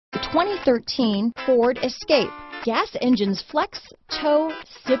2013 Ford Escape. Gas engines flex, tow,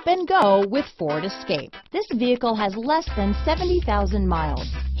 sip and go with Ford Escape. This vehicle has less than 70,000 miles.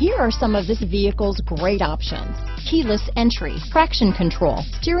 Here are some of this vehicle's great options: keyless entry, traction control,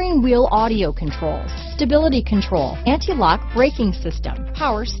 steering wheel audio controls, stability control, anti-lock braking system,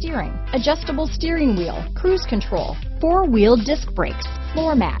 power steering, adjustable steering wheel, cruise control, four-wheel disc brakes,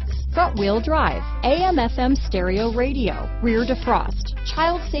 floor mats, front-wheel drive, AM/FM stereo radio, rear defrost,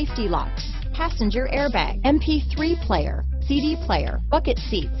 child safety locks, passenger airbag, MP3 player, CD player, bucket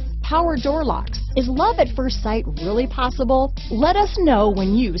seats, power door locks. Is love at first sight really possible? Let us know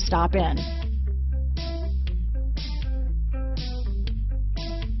when you stop in.